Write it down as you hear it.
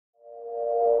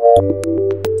Hi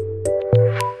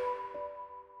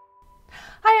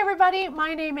everybody,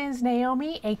 my name is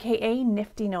Naomi, aka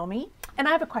Nifty Nomi, and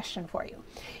I have a question for you.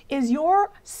 Is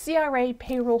your CRA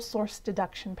payroll source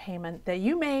deduction payment that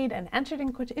you made and entered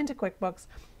into QuickBooks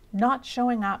not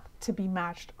showing up to be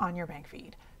matched on your bank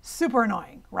feed? Super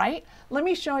annoying, right? Let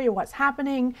me show you what's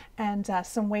happening and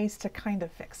some ways to kind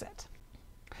of fix it.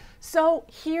 So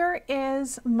here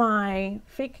is my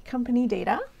fake company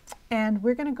data, and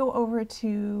we're going to go over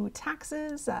to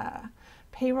taxes,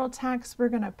 payroll tax. We're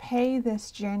going to pay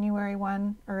this January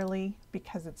one early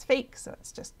because it's fake, so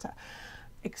it's just to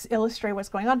illustrate what's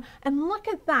going on. And look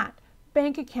at that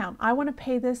bank account. I want to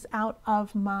pay this out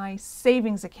of my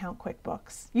savings account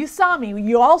QuickBooks. You saw me,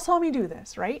 you all saw me do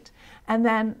this, right? And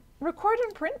then record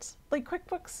and print, like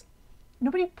QuickBooks.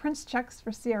 Nobody prints checks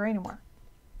for CRA anymore.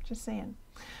 Just saying.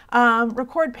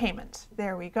 Record payment.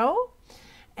 There we go.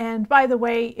 And by the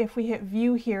way, if we hit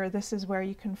view here, this is where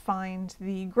you can find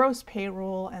the gross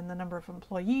payroll and the number of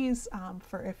employees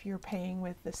for if you're paying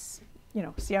with this,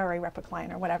 CRA rep a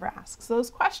client or whatever asks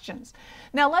those questions.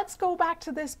 Now let's go back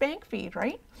to this bank feed,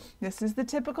 right? This is the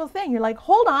typical thing. You're like,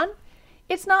 hold on,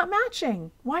 it's not matching.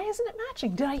 Why isn't it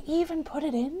matching? Did I even put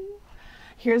it in?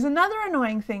 Here's another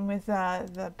annoying thing with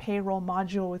the payroll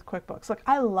module with QuickBooks. Look,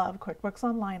 I love QuickBooks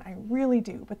Online, I really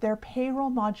do, but their payroll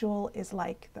module is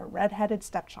like the red-headed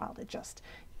stepchild. It just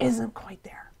isn't quite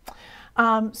there.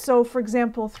 So for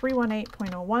example,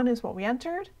 318.01 is what we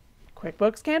entered.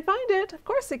 QuickBooks can't find it. Of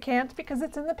course it can't, because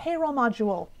it's in the payroll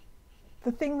module,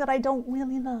 the thing that I don't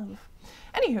really love.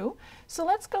 Anywho, so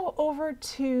let's go over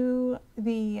to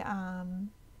the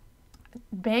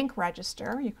bank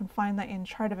register. You can find that in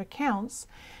chart of accounts,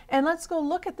 and let's go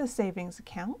look at the savings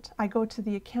account. I go to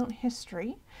the account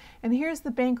history, and here's the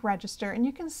bank register, and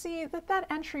you can see that that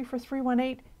entry for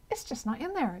 318 is just not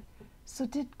in there. So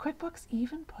did QuickBooks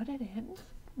even put it in?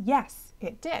 Yes,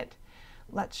 it did.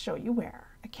 Let's show you where.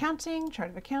 Accounting, chart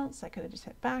of accounts. I could have just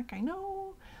hit back, I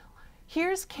know.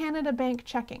 Here's Canada Bank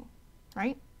checking,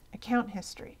 right? Account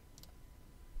history.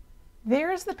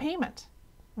 There's the payment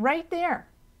right there.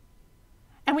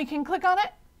 And we can click on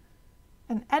it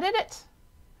and edit it,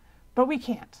 but we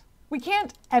can't. We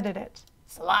can't edit it.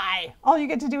 It's a lie. All you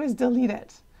get to do is delete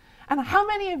it. And how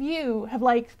many of you have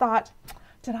thought,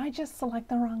 did I just select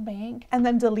the wrong bank? And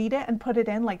then delete it and put it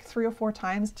in like 3 or 4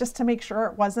 times just to make sure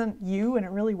it wasn't you and it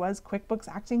really was QuickBooks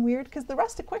acting weird? Because the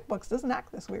rest of QuickBooks doesn't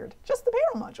act this weird, just the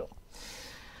payroll module.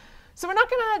 So we're not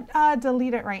gonna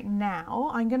delete it right now.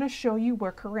 I'm gonna show you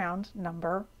workaround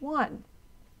number 1.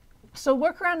 So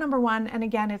workaround number 1, and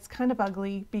again, it's kind of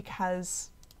ugly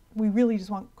because we really just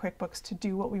want QuickBooks to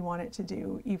do what we want it to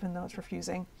do, even though it's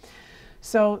refusing.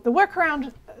 So the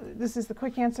workaround, this is the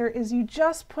quick answer, is you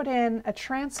just put in a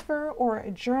transfer or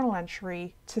a journal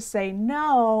entry to say,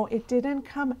 no, it didn't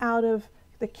come out of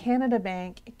the Canada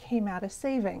Bank, it came out of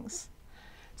savings.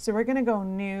 So we're gonna go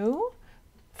new.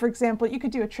 For example, you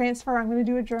could do a transfer, I'm gonna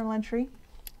do a journal entry,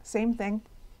 same thing.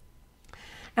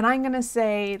 And I'm going to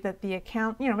say that the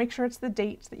account, make sure it's the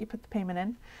dates that you put the payment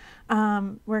in.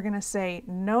 We're going to say,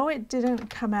 no, it didn't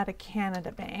come out of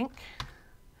Canada Bank,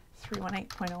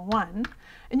 318.01.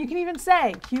 And you can even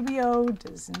say, QBO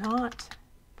does not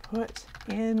put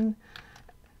in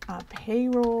a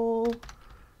payroll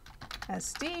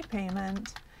SD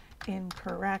payment in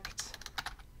correct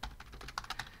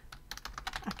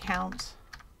account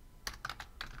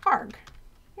ARG,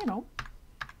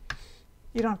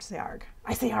 You don't have to say ARG.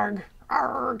 I say ARG,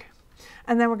 ARG.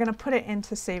 And then we're going to put it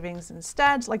into savings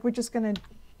instead. Like we're just going to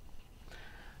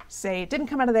say it didn't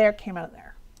come out of there, came out of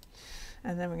there.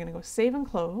 And then we're going to go save and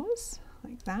close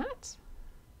like that.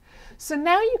 So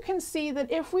now you can see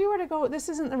that if we were to go, this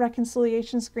isn't the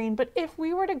reconciliation screen, but if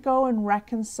we were to go and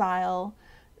reconcile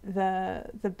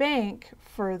the bank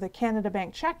for the Canada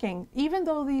Bank checking, even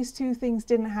though these two things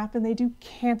didn't happen, they do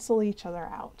cancel each other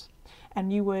out.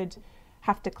 And you would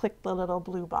have to click the little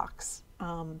blue box.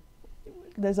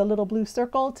 There's a little blue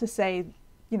circle to say,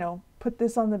 put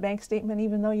this on the bank statement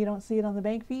even though you don't see it on the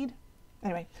bank feed.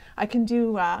 Anyway, I can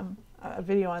do a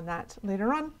video on that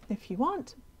later on if you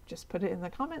want. Just put it in the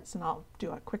comments and I'll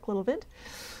do a quick little vid.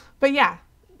 But yeah,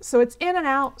 so it's in and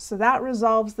out, so that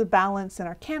resolves the balance in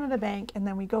our Canada Bank, and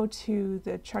then we go to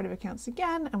the chart of accounts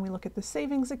again and we look at the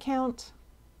savings account,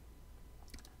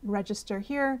 register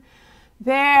here.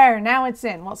 There, now it's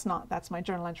in. Well, it's not. That's my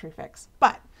journal entry fix.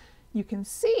 But you can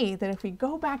see that if we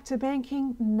go back to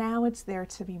banking, now it's there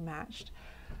to be matched.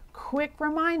 Quick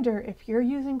reminder, if you're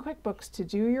using QuickBooks to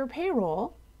do your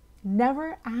payroll,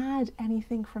 never add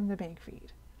anything from the bank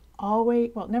feed.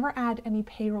 always, well, never add any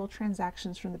payroll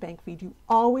transactions from the bank feed. You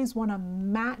always want to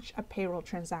match a payroll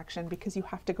transaction because you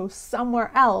have to go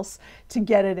somewhere else to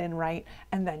get it in right,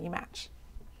 and then you match.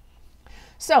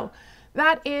 So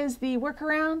that is the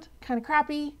workaround. Kind of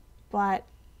crappy, but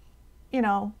you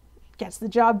know, gets the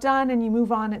job done and you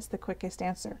move on. It's the quickest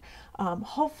answer.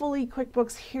 Hopefully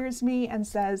QuickBooks hears me and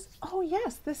says, oh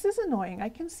yes, this is annoying. I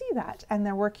can see that. And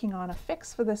they're working on a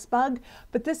fix for this bug,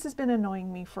 but this has been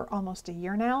annoying me for almost a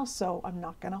year now, so I'm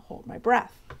not going to hold my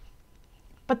breath.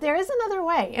 But there is another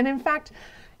way. And in fact,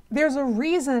 there's a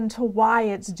reason to why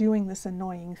it's doing this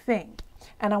annoying thing.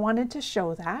 And I wanted to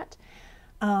show that.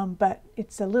 But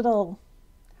it's a little,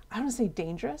 I don't want to say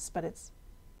dangerous, but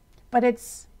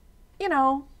it's, you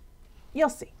know, you'll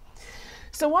see.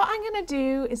 So what I'm going to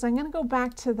do is I'm going to go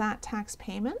back to that tax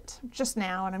payment just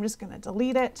now, and I'm just going to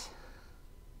delete it.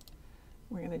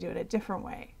 We're going to do it a different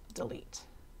way. Delete.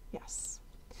 Yes.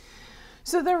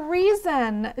 So the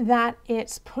reason that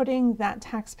it's putting that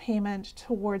tax payment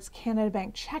towards Canada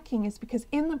Bank checking is because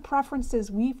in the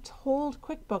preferences, we've told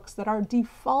QuickBooks that our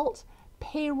default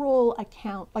payroll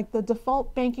account, like the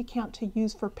default bank account to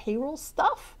use for payroll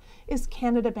stuff, is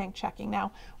Canada Bank checking.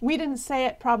 Now, we didn't say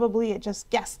it, probably it just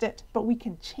guessed it, but we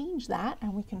can change that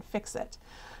and we can fix it.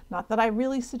 Not that I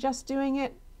really suggest doing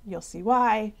it, you'll see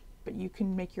why, but you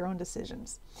can make your own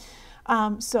decisions.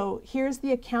 So here's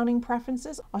the accounting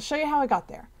preferences. I'll show you how I got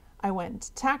there. I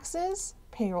went taxes,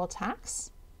 payroll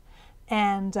tax,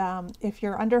 and if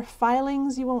you're under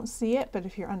filings, you won't see it, but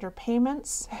if you're under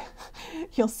payments,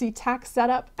 you'll see tax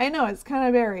setup. I know it's kind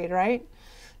of buried, right?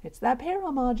 It's that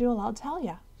payroll module, I'll tell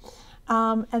you.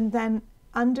 And then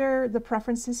under the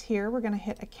preferences here, we're going to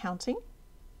hit accounting.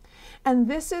 And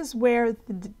this is where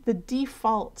the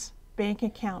default bank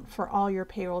account for all your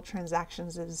payroll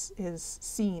transactions is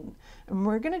seen. And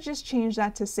we're going to just change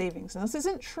that to savings. Now, this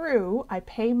isn't true. I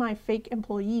pay my fake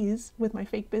employees with my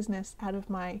fake business out of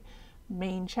my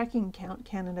main checking account,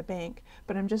 Canada Bank,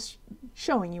 but I'm just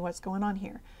showing you what's going on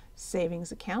here.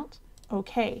 Savings account.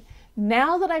 Okay.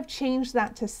 Now that I've changed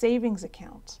that to savings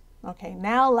account, okay,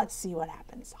 now let's see what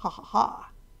happens. Ha ha ha.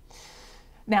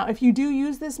 Now, if you do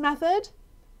use this method,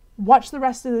 watch the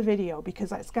rest of the video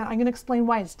because I'm going to explain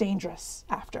why it's dangerous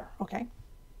after, okay?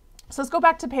 So let's go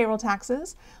back to payroll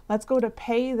taxes. Let's go to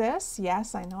pay this.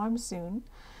 Yes, I know I'm soon.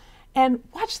 And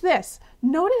watch this.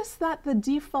 Notice that the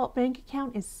default bank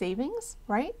account is savings,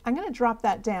 right? I'm going to drop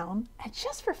that down. And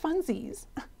just for funsies,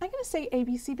 I'm going to say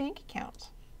ABC bank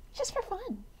account, just for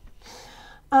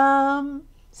fun.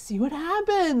 See what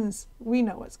happens. We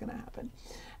know what's going to happen.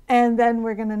 And then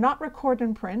we're going to not record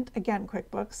and print. Again,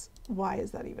 QuickBooks, why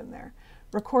is that even there?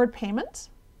 Record payment.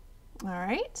 All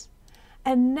right.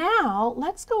 And now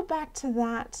let's go back to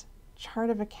that chart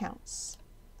of accounts.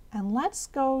 And let's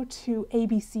go to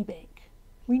ABC Bank.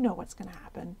 We know what's going to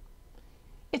happen.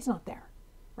 It's not there,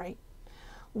 right?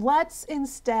 Let's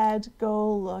instead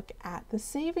go look at the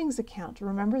savings account.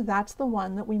 Remember, that's the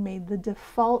one that we made the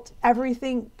default.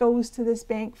 Everything goes to this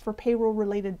bank for payroll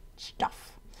related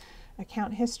stuff.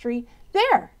 Account history,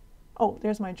 there. Oh,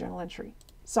 there's my journal entry.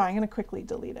 Sorry, I'm going to quickly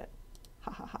delete it.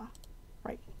 Ha ha ha.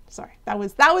 Right. Sorry. That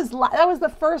was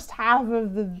the first half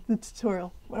of the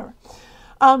tutorial. Whatever.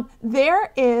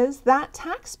 There is that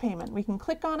tax payment. We can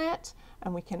click on it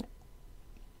and we can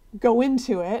go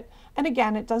into it. And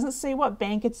again, it doesn't say what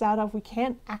bank it's out of. We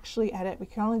can't actually edit. We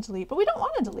can only delete, but we don't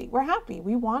want to delete. We're happy.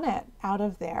 We want it out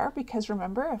of there because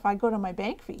remember, if I go to my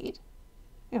bank feed,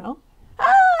 you know,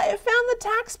 I found the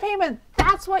tax payment.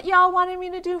 That's what y'all wanted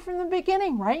me to do from the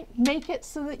beginning, right? Make it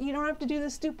so that you don't have to do the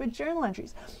stupid journal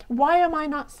entries. Why am I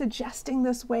not suggesting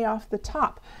this way off the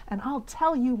top? And I'll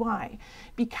tell you why.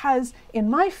 Because in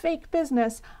my fake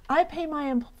business, I pay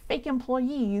my fake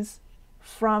employees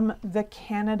from the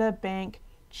Canada Bank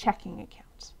checking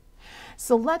account.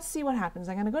 So let's see what happens.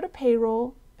 I'm going to go to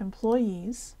payroll,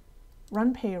 employees,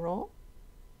 run payroll.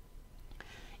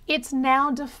 It's now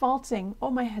defaulting.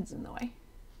 Oh, my head's in the way.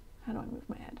 How do I move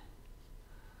my head?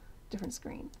 Different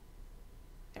screen.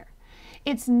 There.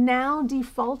 It's now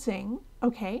defaulting,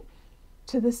 okay,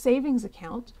 to the savings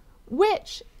account,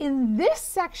 which in this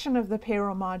section of the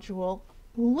payroll module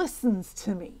listens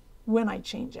to me when I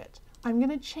change it. I'm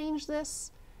going to change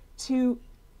this to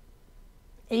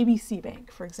ABC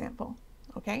Bank, for example,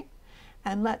 okay?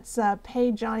 And let's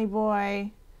pay Johnny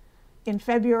Boy in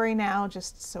February now,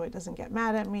 just so it doesn't get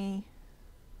mad at me.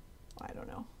 I don't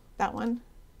know, that one.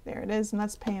 There it is, and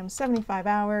let's pay him 75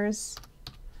 hours.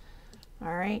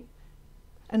 All right.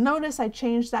 And notice I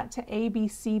changed that to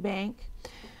ABC Bank.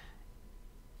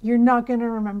 You're not going to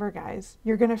remember, guys.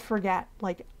 You're going to forget,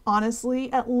 like,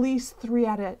 honestly, at least 3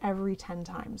 out of every 10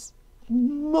 times.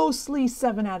 mostly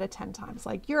 7 out of 10 times.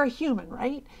 Like, you're a human,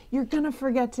 right? You're gonna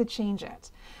forget to change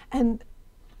it. And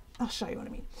I'll show you what I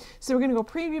mean. So we're gonna go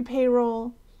preview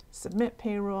payroll, submit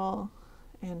payroll,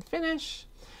 and finish.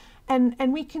 And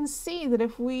we can see that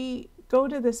if we go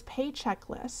to this paycheck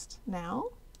list now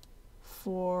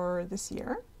for this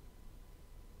year,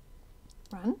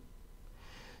 run.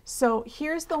 So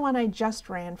here's the one I just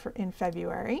ran for in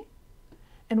February.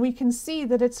 And we can see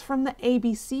that it's from the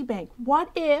ABC Bank. What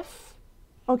if,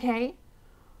 okay,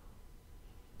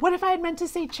 what if I had meant to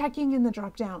say checking in the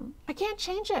drop down? I can't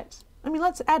change it. I mean,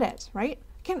 let's edit, right?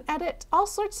 I can edit all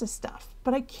sorts of stuff,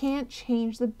 but I can't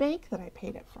change the bank that I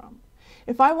paid it from.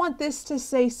 If I want this to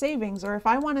say savings, or if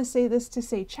I want to say this to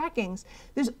say checkings,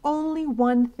 there's only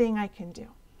one thing I can do,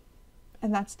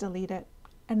 and that's delete it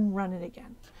and run it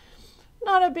again.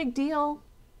 Not a big deal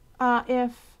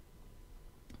if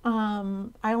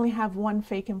I only have one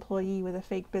fake employee with a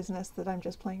fake business that I'm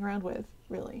just playing around with,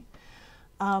 really.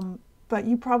 But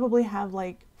you probably have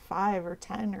like 5 or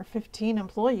 10 or 15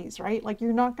 employees, right? Like,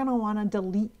 you're not going to want to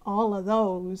delete all of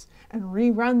those and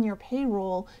rerun your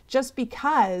payroll just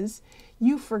because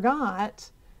you forgot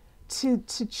to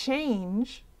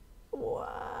change.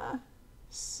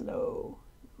 Slow,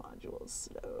 modules,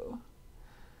 slow,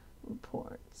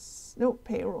 reports, nope,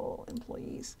 payroll,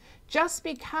 employees. Just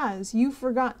because you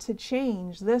forgot to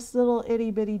change this little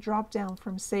itty bitty drop down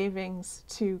from savings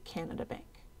to Canada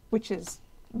Bank, which is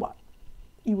what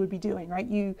you would be doing, right?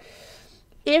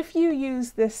 If you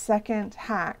use this second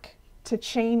hack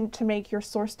to make your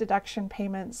source deduction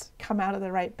payments come out of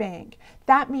the right bank,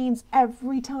 that means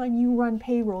every time you run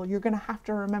payroll, you're going to have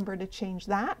to remember to change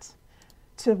that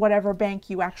to whatever bank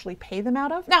you actually pay them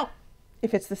out of. Now,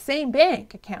 if it's the same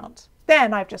bank account,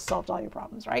 then I've just solved all your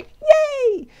problems, right?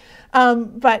 Yay!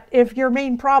 But if your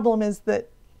main problem is that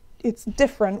it's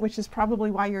different, which is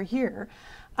probably why you're here,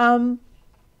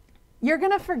 you're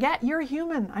going to forget. You're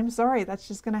human. I'm sorry. That's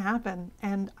just going to happen.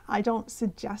 And I don't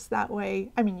suggest that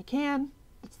way. I mean, you can.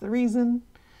 It's the reason.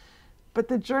 But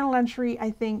the journal entry, I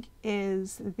think,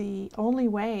 is the only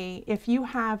way. If you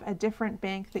have a different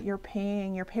bank that you're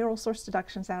paying your payroll source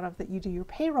deductions out of, that you do your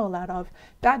payroll out of,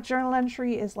 that journal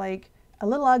entry is like a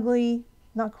little ugly,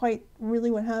 not quite really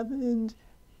what happened,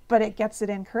 but it gets it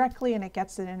in correctly and it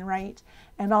gets it in right.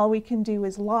 And all we can do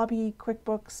is lobby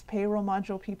QuickBooks payroll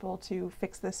module people to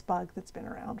fix this bug that's been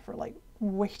around for like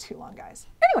way too long, guys.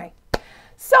 Anyway,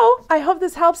 so I hope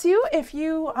this helps you. If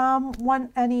you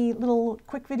want any little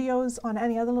quick videos on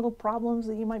any other little problems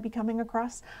that you might be coming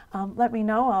across, let me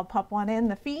know. I'll pop one in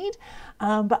the feed.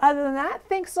 But other than that,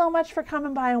 thanks so much for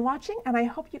coming by and watching, and I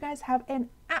hope you guys have an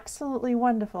absolutely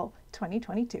wonderful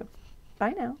 2022.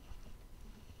 Bye now.